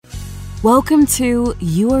Welcome to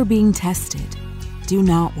You Are Being Tested. Do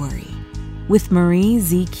not worry. With Marie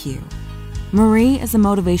ZQ. Marie is a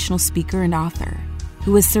motivational speaker and author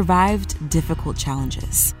who has survived difficult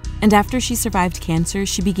challenges. And after she survived cancer,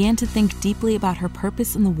 she began to think deeply about her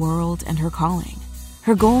purpose in the world and her calling.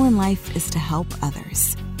 Her goal in life is to help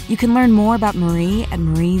others. You can learn more about Marie at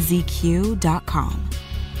mariezq.com.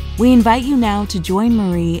 We invite you now to join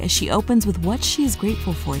Marie as she opens with what she is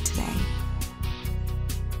grateful for today.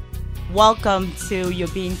 Welcome to You're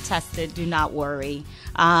Being Tested, Do Not Worry.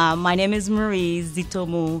 My name is Marie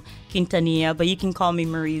Zitomu Quintanilla, but you can call me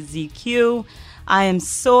Marie ZQ. I am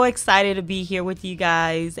so excited to be here with you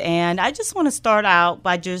guys, and I just want to start out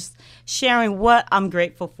by just sharing what I'm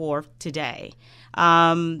grateful for today.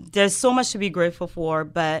 There's so much to be grateful for,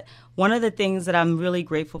 but one of the things that I'm really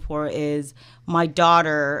grateful for is my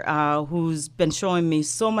daughter, who's been showing me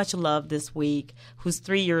so much love this week, who's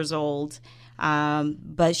 3 years old.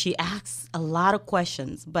 But she asks a lot of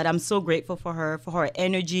questions, but I'm so grateful for her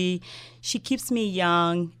energy. She keeps me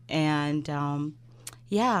young, and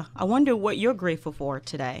I wonder what you're grateful for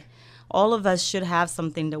today. All of us should have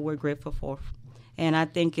something that we're grateful for, and I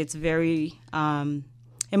think it's very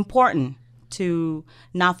important to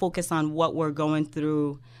not focus on what we're going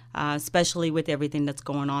through, especially with everything that's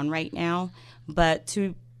going on right now, but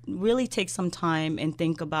to really take some time and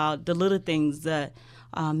think about the little things that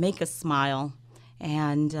make us smile.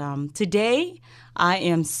 And today, I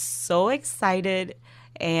am so excited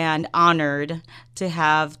and honored to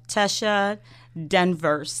have Tesha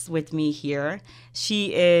Denverse with me here.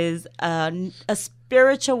 She is a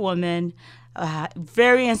spiritual woman,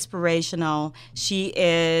 very inspirational. She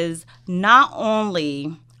is not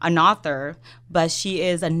only an author, but she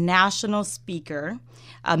is a national speaker,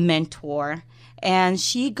 a mentor. And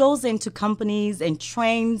she goes into companies and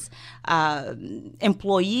trains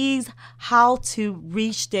employees how to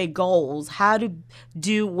reach their goals, how to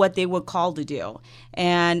do what they were called to do.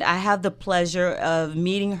 And I have the pleasure of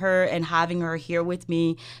meeting her and having her here with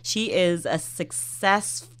me. She is a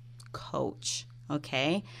success coach,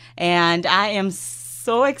 okay? And I am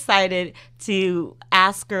so excited to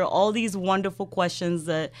ask her all these wonderful questions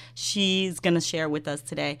that she's going to share with us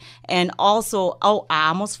today. And also, I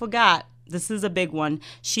almost forgot. This is a big one.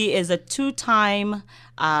 She is a two-time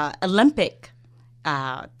Olympic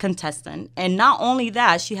contestant. And not only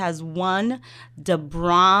that, she has won the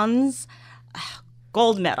bronze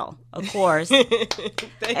gold medal, of course.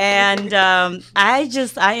 And I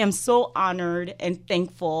am so honored and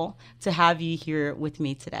thankful to have you here with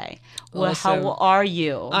me today. Well, awesome. How are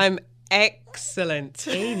you? I'm excellent.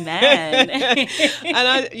 Amen. And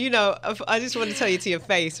I just want to tell you to your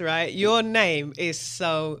face, right? Your name is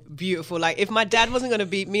so beautiful. Like, if my dad wasn't going to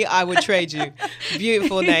beat me, I would trade you.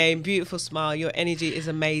 Beautiful name, beautiful smile. Your energy is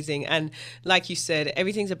amazing. And like you said,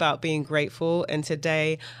 everything's about being grateful. And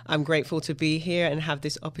today, I'm grateful to be here and have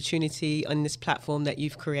this opportunity on this platform that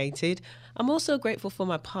you've created. I'm also grateful for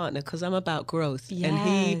my partner because I'm about growth, and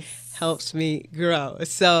he helps me grow.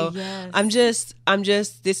 So I'm just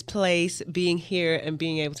this place, being here and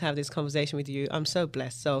being able to have this conversation with you. I'm so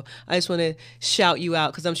blessed. So I just want to shout you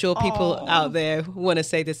out because I'm sure people out there want to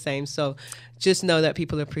say the same. So just know that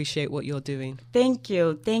people appreciate what you're doing. Thank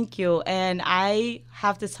you. And I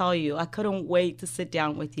have to tell you, I couldn't wait to sit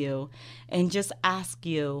down with you and just ask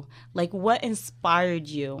you, like, what inspired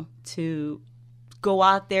you to go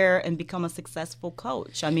out there and become a successful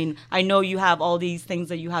coach? I mean, I know you have all these things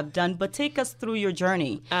that you have done, but take us through your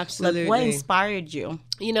journey. Absolutely. Like, what inspired you?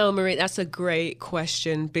 You know, Marie, that's a great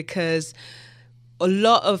question because a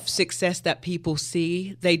lot of success that people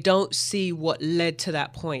see, they don't see what led to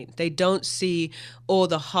that point. They don't see all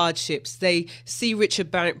the hardships. They see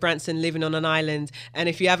Richard Branson living on an island, and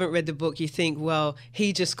if you haven't read the book, you think, well,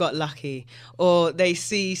 he just got lucky. Or they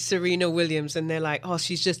see Serena Williams, and they're like, oh,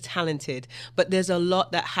 she's just talented. But there's a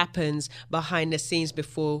lot that happens behind the scenes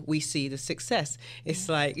before we see the success. It's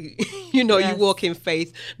like, you walk in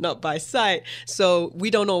faith, not by sight. So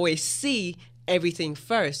we don't always see everything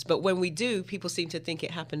first, but when we do, people seem to think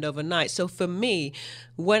it happened overnight. So for me,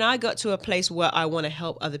 when I got to a place where I want to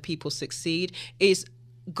help other people succeed, is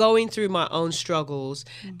going through my own struggles.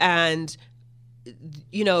 And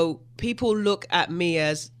people look at me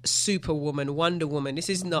as Superwoman, Wonder Woman. This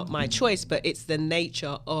is not my choice, but it's the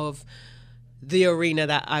nature of the arena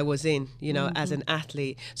that I was in, as an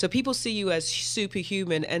athlete. So people see you as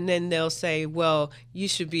superhuman, and then they'll say, well, you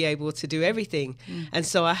should be able to do everything. And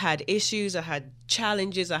so I had issues, I had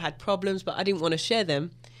challenges, I had problems, but I didn't want to share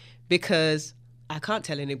them because I can't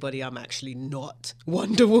tell anybody I'm actually not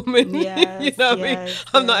Wonder Woman. Yes,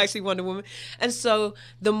 I'm not actually Wonder Woman. And so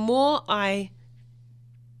the more I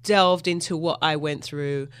delved into what I went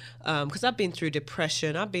through, because I've been through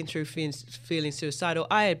depression, I've been through feeling suicidal,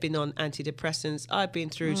 I had been on antidepressants, I've been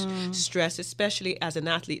through stress, especially as an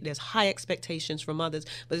athlete. There's high expectations from others,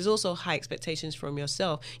 but there's also high expectations from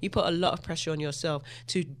yourself. You put a lot of pressure on yourself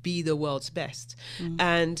to be the world's best.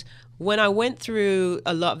 And when I went through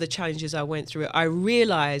a lot of the challenges I went through, I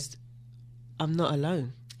realized I'm not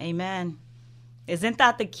alone. Amen. Isn't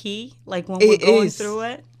that the key? Like when we're going through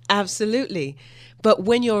it? Absolutely. But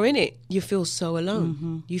when you're in it, you feel so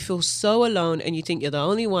alone. You feel so alone, and you think you're the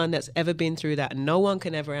only one that's ever been through that, and no one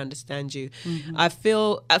can ever understand you. I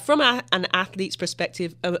feel, from an athlete's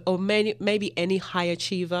perspective, or maybe any high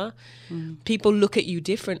achiever, people look at you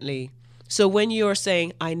differently. So when you're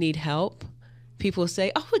saying, I need help, people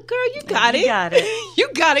say, oh, girl, you got it. You got it.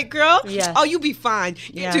 You got it, girl. Yes. Oh, you'll be fine.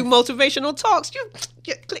 You do motivational talks. You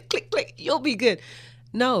click, click, click. You'll be good.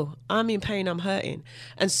 No, I'm in pain, I'm hurting.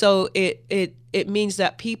 And so it means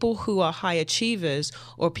that people who are high achievers,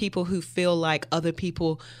 or people who feel like other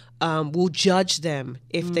people will judge them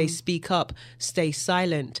if they speak up, stay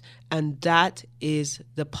silent. And that is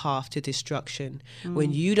the path to destruction.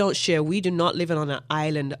 When you don't share, we do not live on an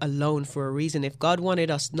island alone for a reason. If God wanted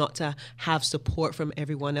us not to have support from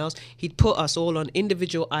everyone else, he'd put us all on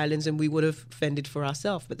individual islands and we would have fended for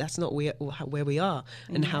ourselves. But that's not where we are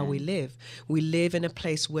and how we live. We live in a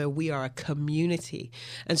place where we are a community.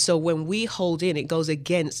 And so when we hold in, it goes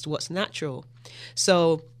against what's natural.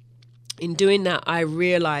 So in doing that, I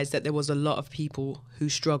realized that there was a lot of people who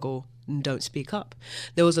struggle and don't speak up.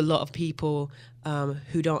 There was a lot of people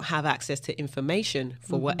who don't have access to information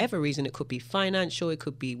for whatever reason. It could be financial, it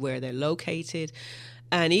could be where they're located.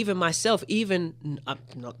 And even myself, I'm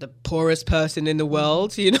not the poorest person in the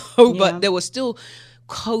world, but there was still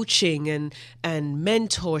coaching and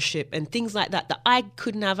mentorship and things like that I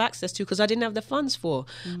couldn't have access to because I didn't have the funds for.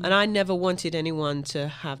 And I never wanted anyone to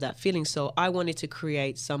have that feeling. So I wanted to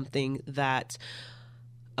create something that,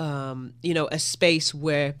 a space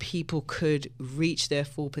where people could reach their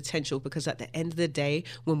full potential, because at the end of the day,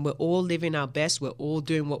 when we're all living our best, we're all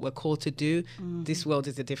doing what we're called to do, this world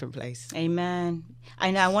is a different place. Amen.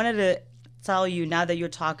 And I wanted to tell you, now that you're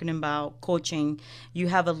talking about coaching, you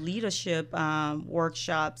have a leadership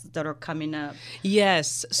workshops that are coming up.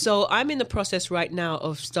 Yes. So I'm in the process right now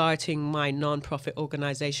of starting my nonprofit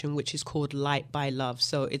organization, which is called Light by Love.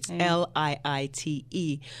 So it's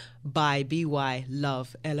LIITE by BY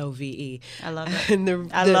Love, LOVE. I love it.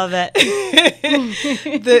 And I love it.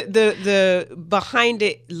 the behind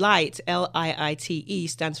it, Light, LIITE,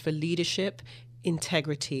 stands for leadership,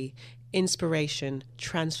 integrity, inspiration,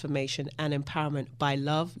 transformation, and empowerment by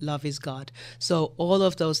love. Love is God. So all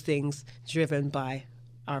of those things driven by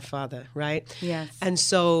our Father, right? Yes. And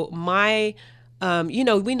so my, we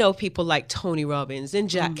know people like Tony Robbins and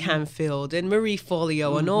Jack Canfield and Marie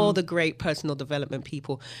Forleo and all the great personal development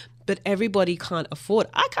people, but everybody can't afford.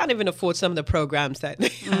 I can't even afford some of the programs that they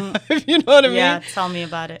have, you know what I mean? Yeah, tell me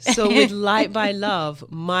about it. So with Light by Love,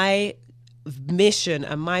 my mission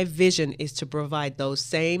and my vision is to provide those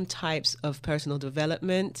same types of personal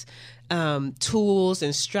development tools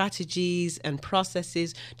and strategies and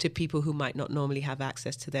processes to people who might not normally have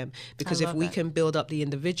access to them. Because if we can build up the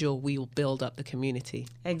individual, we will build up the community.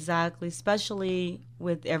 Exactly, especially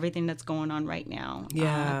with everything that's going on right now.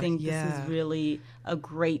 Yeah, I think this is really a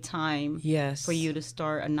great time for you to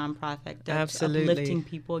start a nonprofit that's uplifting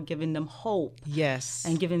people, giving them hope. Yes.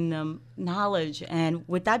 And giving them knowledge. And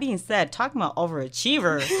with that being said, talking about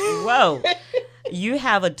overachiever, whoa. You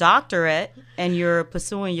have a doctorate and you're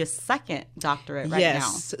pursuing your second doctorate right now.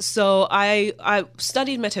 Yes. So I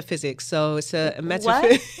studied metaphysics. So it's a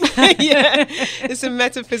it's a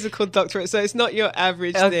metaphysical doctorate. So it's not your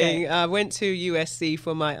average thing. I went to USC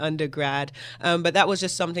for my undergrad, but that was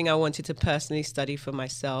just something I wanted to personally study for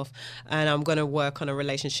myself. And I'm going to work on a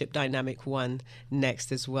relationship dynamic one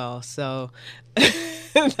next as well. So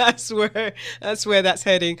that's where that's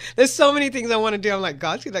heading. There's so many things I want to do. I'm like,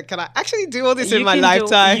 God, can I actually do all this in my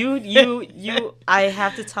lifetime? I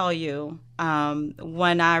have to tell you,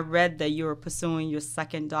 when I read that you were pursuing your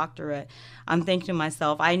second doctorate, I'm thinking to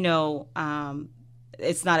myself, I know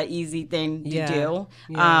it's not an easy thing to do.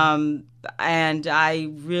 Yeah. And I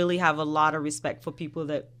really have a lot of respect for people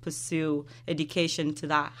that pursue education to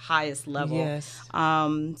that highest level. Yes.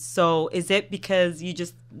 So is it because you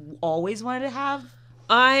just always wanted to have?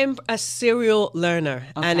 I'm a serial learner,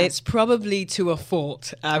 and it's probably to a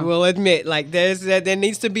fault. I will admit, like there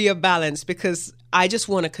needs to be a balance, because I just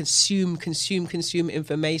want to consume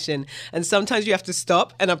information. And sometimes you have to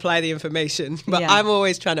stop and apply the information. But I'm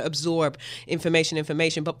always trying to absorb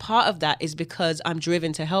information. But part of that is because I'm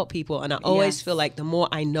driven to help people. And I always feel like the more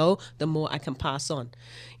I know, the more I can pass on.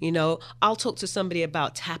 You know, I'll talk to somebody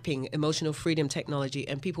about tapping, emotional freedom technology,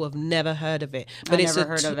 and people have never heard of it. But I've never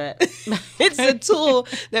heard of it. It's a tool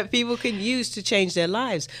that people can use to change their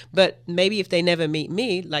lives. But maybe if they never meet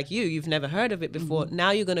me, like you've never heard of it before. Now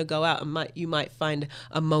you're going to go out and you might find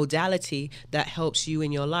a modality that helps you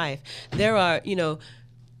in your life. There are, you know,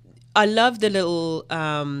 I love the little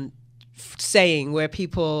saying where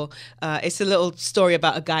people, it's a little story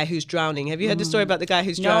about a guy who's drowning. Have you heard the story about the guy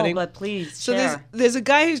who's drowning? No, but please So share. there's a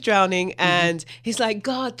guy who's drowning, and he's like,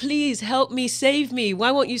 God, please help me, save me.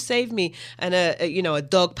 Why won't you save me? And a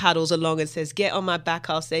dog paddles along and says, get on my back,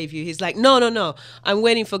 I'll save you. He's like, no, I'm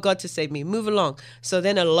waiting for God to save me. Move along. So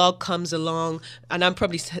then a log comes along, and I'm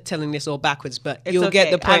probably telling this all backwards, but you'll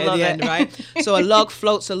get the point at the end, right? So a log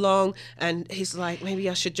floats along, and he's like, maybe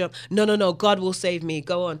I should jump. No, God will save me.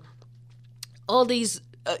 Go on. All these,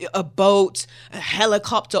 a boat, a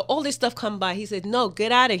helicopter, all this stuff come by. He said, no, get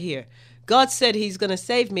out of here. God said he's going to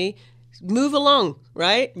save me. Move along,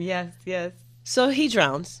 right? Yes. So he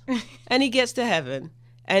drowns and he gets to heaven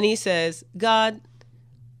and he says, God,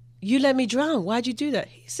 you let me drown. Why'd you do that?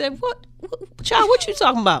 He said, what child, what you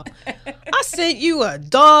talking about? I sent you a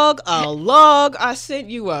dog, a log. I sent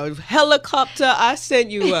you a helicopter. I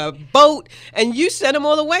sent you a boat, and you sent them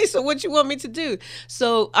all away. So what you want me to do?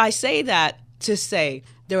 So I say that to say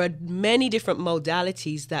there are many different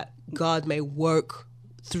modalities that God may work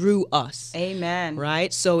through us. Amen.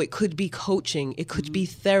 Right? So it could be coaching. It could be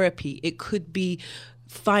therapy. It could be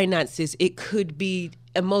finances. It could be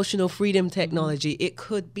emotional freedom technology. It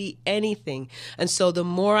could be anything. And so the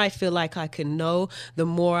more I feel like I can know, the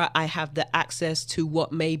more I have the access to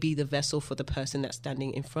what may be the vessel for the person that's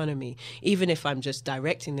standing in front of me. Even if I'm just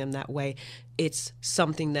directing them that way, it's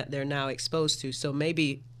something that they're now exposed to. So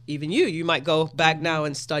maybe even you might go back now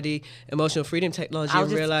and study emotional freedom technology I'll and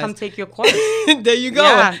just realize. come take your course. There you go.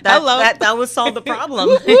 Yeah, Hello. that would solve the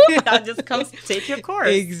problem. I'll just come take your course.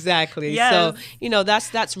 Exactly. Yes. So,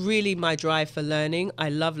 that's really my drive for learning. I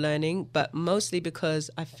love learning, but mostly because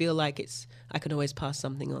I feel like I can always pass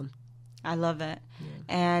something on. I love it. Yeah.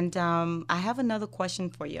 And I have another question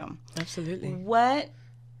for you. Absolutely. What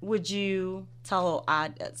would you tell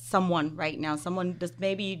someone right now, someone that's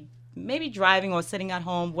maybe driving or sitting at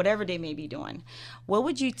home, whatever they may be doing, what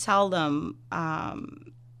would you tell them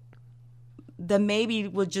that maybe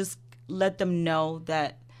would just let them know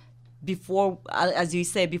that before, as you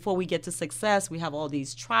say, before we get to success, we have all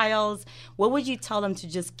these trials? What would you tell them to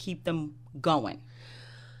just keep them going?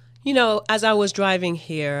 You know, as I was driving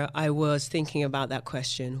here, I was thinking about that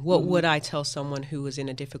question. What would I tell someone who was in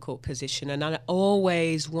a difficult position? And I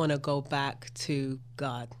always want to go back to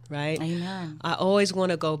God, right? Amen. I always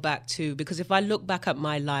want to go back to, because if I look back at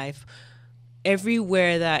my life,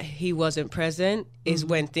 everywhere that he wasn't present is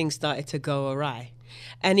when things started to go awry.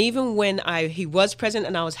 And even when he was present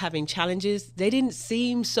and I was having challenges, they didn't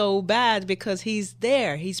seem so bad because he's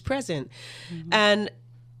there, he's present. And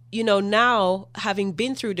you know, now having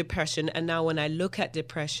been through depression, and now when I look at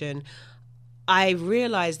depression, I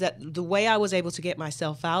realize that the way I was able to get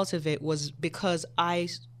myself out of it was because I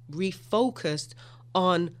refocused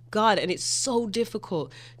on God. And it's so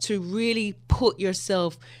difficult to really put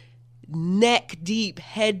yourself neck deep,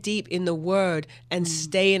 head deep in the Word and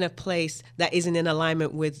stay in a place that isn't in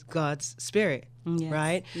alignment with God's Spirit,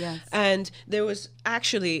 right? Yes. And there was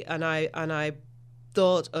actually, and I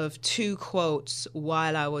thought of two quotes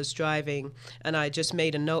while I was driving, and I just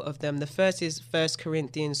made a note of them. The first is 1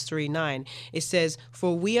 Corinthians 3:9. It says,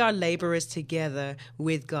 "For we are laborers together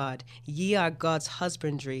with God. Ye are God's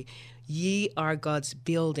husbandry. Ye are God's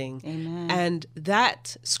building." Amen. And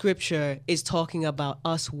that scripture is talking about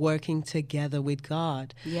us working together with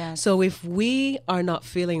God. Yes. So if we are not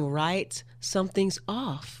feeling right, something's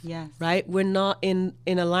off. Yes. Right? We're not in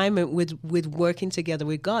alignment with working together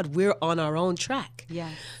with God. We're on our own track.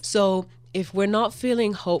 Yes. So if we're not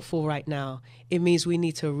feeling hopeful right now, it means we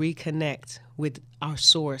need to reconnect with our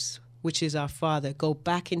source, which is our Father. Go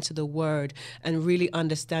back into the Word and really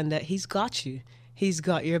understand that He's got you. He's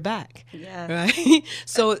got your back, right?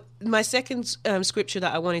 So my second scripture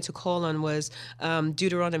that I wanted to call on was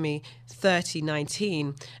Deuteronomy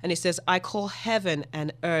 30:19. And it says, "I call heaven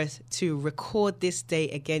and earth to record this day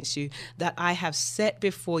against you, that I have set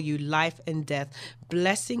before you life and death,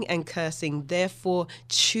 blessing and cursing. Therefore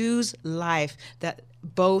choose life, that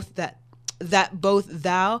that both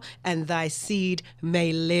thou and thy seed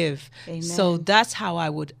may live. Amen. So that's how I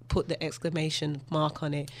would put the exclamation mark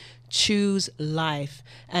on it. Choose life.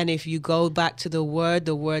 And if you go back to the word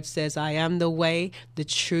says, I am the way, the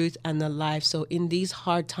truth, and the life. So in these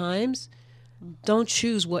hard times, don't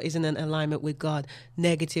choose what isn't in alignment with God.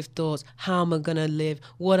 Negative thoughts. How am I going to live?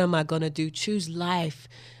 What am I going to do? Choose life.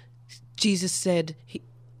 Jesus said,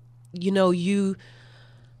 you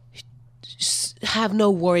have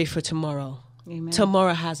no worry for tomorrow. Amen.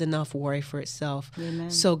 Tomorrow has enough worry for itself.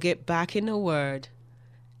 Amen. So get back in the word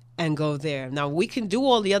and go there. Now, we can do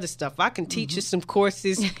all the other stuff. I can teach you some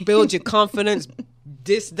courses, build your confidence,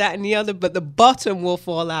 this, that, and the other, but the bottom will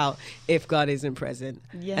fall out if God isn't present.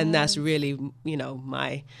 Yes. And that's really,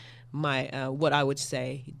 my what I would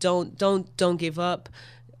say. Don't give up.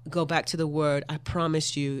 Go back to the word. I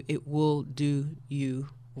promise you, it will do you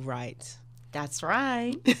right. That's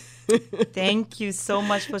right. Thank you so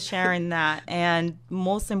much for sharing that. And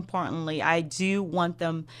most importantly, I do want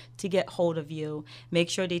them to get hold of you. Make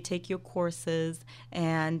sure they take your courses.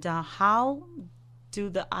 And how do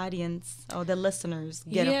the audience or the listeners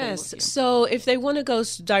get a hold of you? Yes. So if they want to go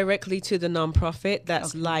directly to the nonprofit,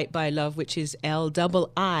 that's Light by Love, which is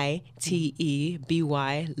LIITEBY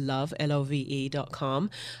Love, LOVE.com.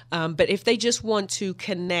 But if they just want to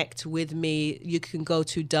connect with me, you can go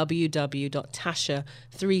to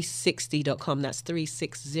www.tasha360.com. That's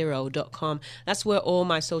 360.com. That's where all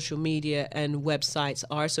my social media and websites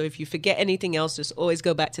are. So if you forget anything else, just always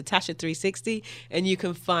go back to Tasha360 and you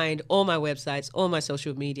can find all my websites, all my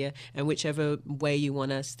social media, and whichever way you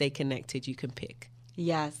want to stay connected, you can pick.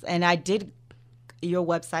 Yes. And your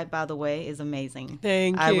website, by the way, is amazing.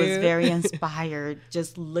 Thank you. I was very inspired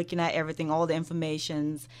just looking at everything, all the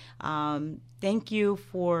informations. Thank you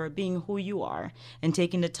for being who you are and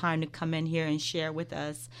taking the time to come in here and share with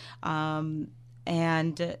us. And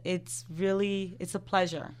it's a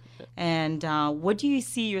pleasure. And what do you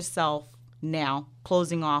see yourself now,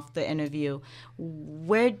 closing off the interview?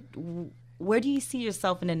 Where do you see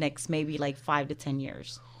yourself in the next maybe like 5 to 10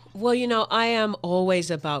 years? Well, I am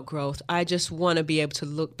always about growth. I just want to be able to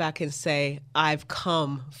look back and say, I've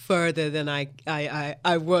come further than I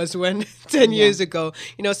was when 10 years ago.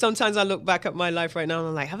 Sometimes I look back at my life right now and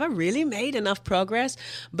I'm like, have I really made enough progress?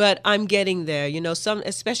 But I'm getting there.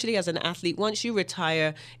 Especially as an athlete, once you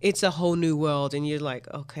retire, it's a whole new world. And you're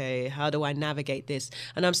like, okay, how do I navigate this?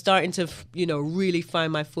 And I'm starting to, really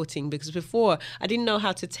find my footing, because before I didn't know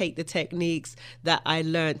how to take the techniques that I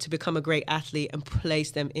learned to become a great athlete and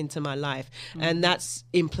place them into my life. And that's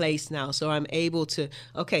in place now. So I'm able to,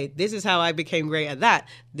 okay, this is how I became great at that.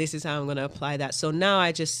 This is how I'm going to apply that. So now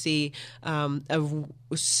I just see a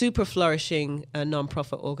super flourishing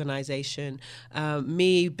nonprofit organization,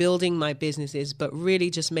 me building my businesses, but really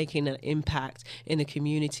just making an impact in the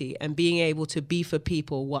community and being able to be for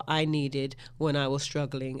people what I needed when I was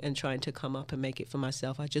struggling and trying to come up and make it for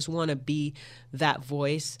myself. I just want to be that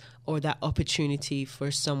voice or that opportunity for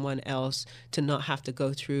someone else to not have to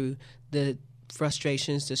go through the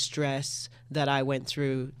frustrations, the stress that I went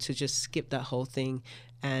through, to just skip that whole thing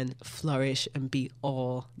and flourish and be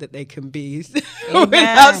all that they can be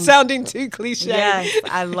without sounding too cliche. Yes,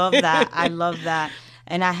 I love that. I love that.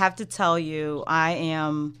 And I have to tell you,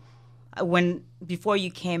 before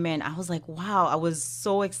you came in, I was like, wow, I was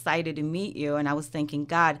so excited to meet you. And I was thinking,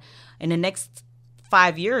 God, in the next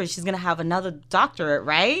 5 years, she's going to have another doctorate,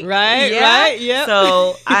 right? Right, yeah. right, yeah.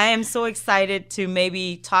 So I am so excited to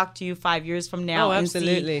maybe talk to you 5 years from now and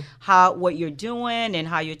see what you're doing and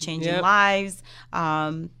how you're changing lives.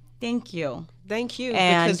 Thank you. Thank you.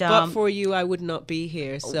 And, because but for you, I would not be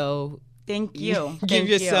here. So thank you. Give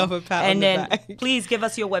yourself a pat on the back. And then please give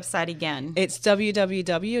us your website again. It's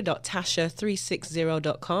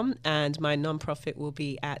www.tasha360.com, and my nonprofit will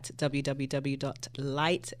be at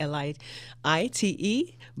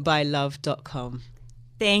www.LITEBylove.com.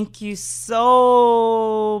 Thank you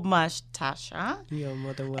so much, Tasha. You're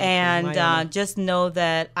more than welcome. And just know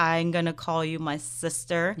that I'm going to call you my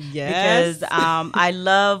sister. Yes. Because I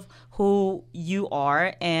love who you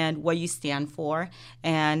are and what you stand for.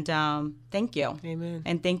 And thank you. Amen.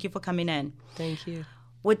 And thank you for coming in. Thank you.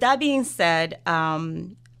 With that being said,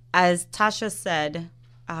 as Tasha said,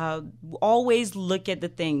 always look at the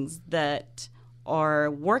things that are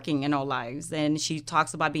working in our lives. And she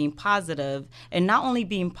talks about being positive, and not only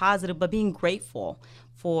being positive, but being grateful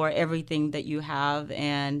for everything that you have.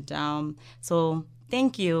 And so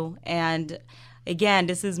thank you. And Again,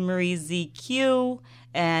 this is Marie ZQ.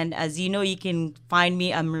 And as you know, you can find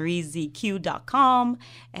me at mariezq.com.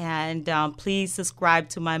 And please subscribe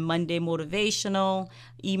to my Monday motivational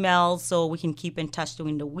emails so we can keep in touch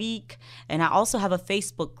during the week. And I also have a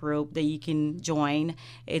Facebook group that you can join.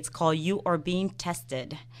 It's called You Are Being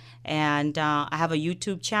Tested. And I have a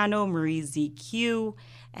YouTube channel, Marie ZQ.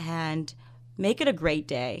 And make it a great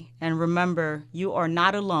day. And remember, you are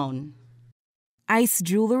not alone. Ice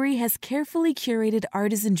Jewelry has carefully curated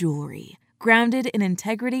artisan jewelry, grounded in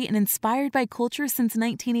integrity and inspired by culture since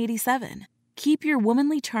 1987. Keep your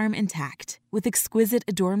womanly charm intact with exquisite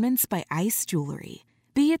adornments by Ice Jewelry.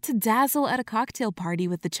 Be it to dazzle at a cocktail party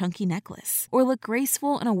with a chunky necklace or look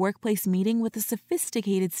graceful in a workplace meeting with a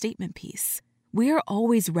sophisticated statement piece, we are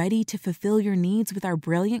always ready to fulfill your needs with our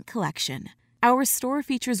brilliant collection. Our store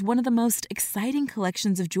features one of the most exciting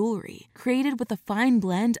collections of jewelry, created with a fine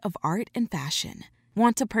blend of art and fashion.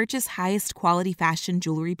 Want to purchase highest quality fashion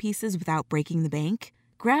jewelry pieces without breaking the bank?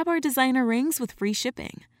 Grab our designer rings with free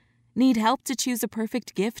shipping. Need help to choose a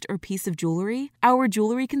perfect gift or piece of jewelry? Our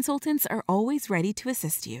jewelry consultants are always ready to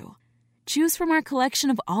assist you. Choose from our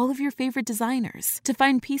collection of all of your favorite designers to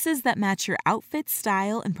find pieces that match your outfit,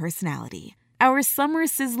 style, and personality. Our summer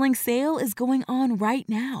sizzling sale is going on right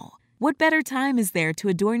now. What better time is there to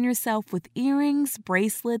adorn yourself with earrings,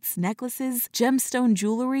 bracelets, necklaces, gemstone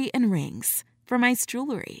jewelry, and rings from Ice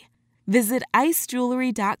Jewelry? Visit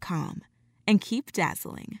icejewelry.com and keep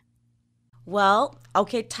dazzling. Well,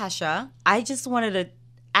 okay, Tasha, I just wanted to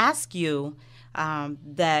ask you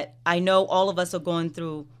that I know all of us are going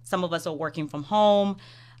through, some of us are working from home,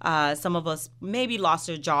 some of us maybe lost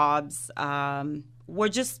their jobs. We're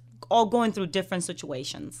just all going through different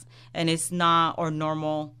situations, and it's not our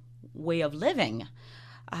normal way of living.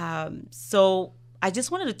 So I just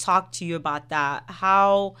wanted to talk to you about that.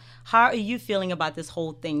 How are you feeling about this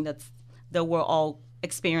whole thing that we're all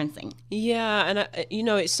experiencing? Yeah, and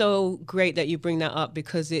it's so great that you bring that up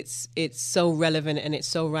because it's so relevant and it's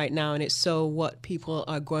so right now and it's so what people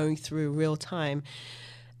are going through real time.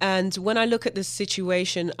 And when I look at this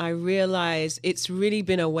situation, I realize it's really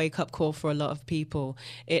been a wake-up call for a lot of people.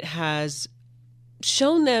 It has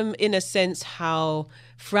shown them, in a sense, how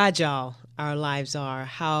fragile our lives are,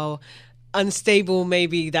 how unstable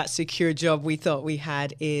maybe that secure job we thought we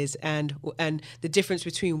had is, and the difference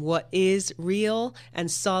between what is real and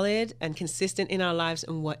solid and consistent in our lives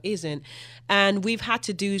and what isn't. And we've had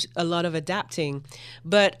to do a lot of adapting.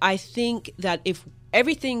 But I think that if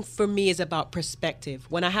everything for me is about perspective.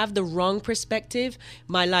 When I have the wrong perspective,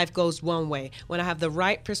 my life goes one way. When I have the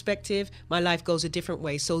right perspective, my life goes a different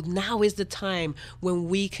way. So now is the time when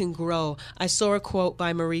we can grow. I saw a quote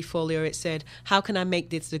by Marie Forleo. It said, "How can I make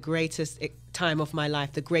this the greatest time of my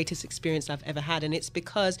life, the greatest experience I've ever had?" And it's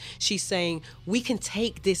because she's saying we can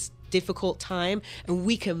take this difficult time and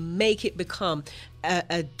we can make it become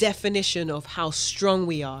a definition of how strong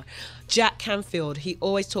we are. Jack Canfield, he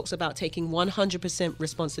always talks about taking 100%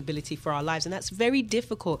 responsibility for our lives, and that's very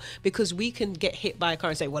difficult because we can get hit by a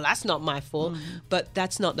car and say, well, that's not my fault. But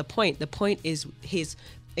that's not the point. The point is his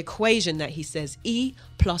equation that he says, E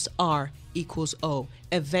plus R equals O.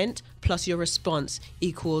 Event plus your response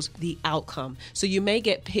equals the outcome. So you may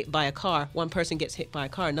get hit by a car. One person gets hit by a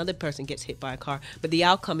car. Another person gets hit by a car. But the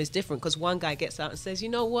outcome is different because one guy gets out and says, you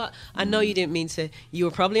know what? I know you didn't mean to. You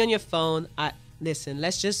were probably on your phone. Listen,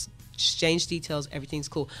 let's just exchange details. Everything's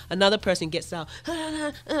cool. Another person gets out.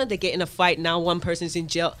 They get in a fight. Now one person's in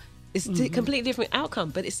jail. It's a completely different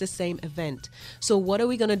outcome, but it's the same event. So what are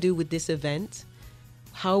we going to do with this event?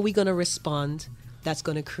 How are we going to respond? That's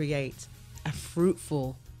going to create a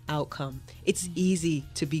fruitful outcome. It's easy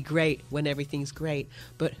to be great when everything's great,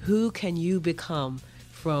 but who can you become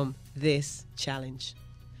from this challenge?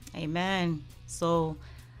 Amen. So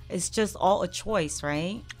it's just all a choice,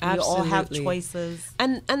 right? Absolutely. We all have choices.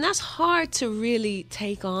 And that's hard to really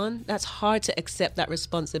take on. That's hard to accept that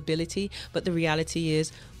responsibility. But the reality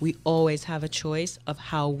is we always have a choice of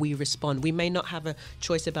how we respond. We may not have a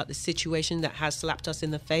choice about the situation that has slapped us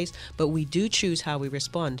in the face, but we do choose how we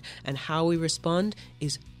respond. And how we respond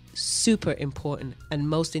is super important and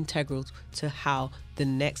most integral to how the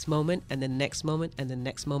next moment and the next moment and the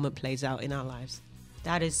next moment plays out in our lives.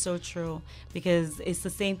 That is so true, because it's the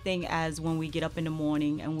same thing as when we get up in the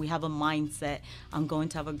morning and we have a mindset, I'm going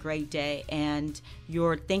to have a great day, and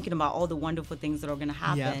you're thinking about all the wonderful things that are going to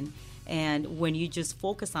happen. Yep. And when you just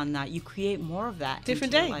focus on that, you create more of that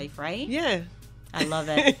different into day. Your life, right? Yeah. I love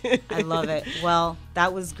it. I love it. Well,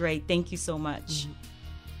 that was great. Thank you so much.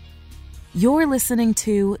 You're listening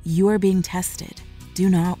to You're Being Tested. Do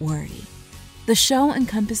not worry. The show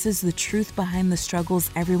encompasses the truth behind the struggles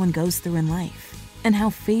everyone goes through in life. and how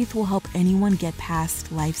faith will help anyone get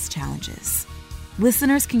past life's challenges.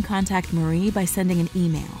 Listeners can contact Marie by sending an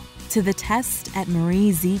email to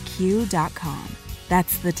thetest@mariezq.com.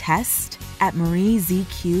 That's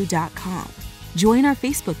thetest@mariezq.com. Join our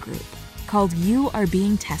Facebook group called You Are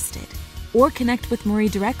Being Tested, or connect with Marie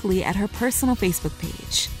directly at her personal Facebook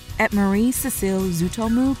page at Marie Cecile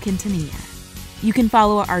Zutomu Quintanilla. You can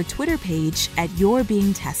follow our Twitter page at You're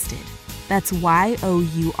Being Tested. That's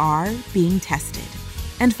YOUR Being Tested.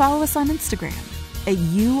 And follow us on Instagram at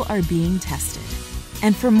You Are Being Tested.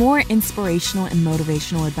 And for more inspirational and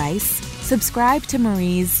motivational advice, subscribe to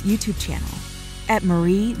Marie's YouTube channel at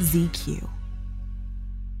Marie ZQ.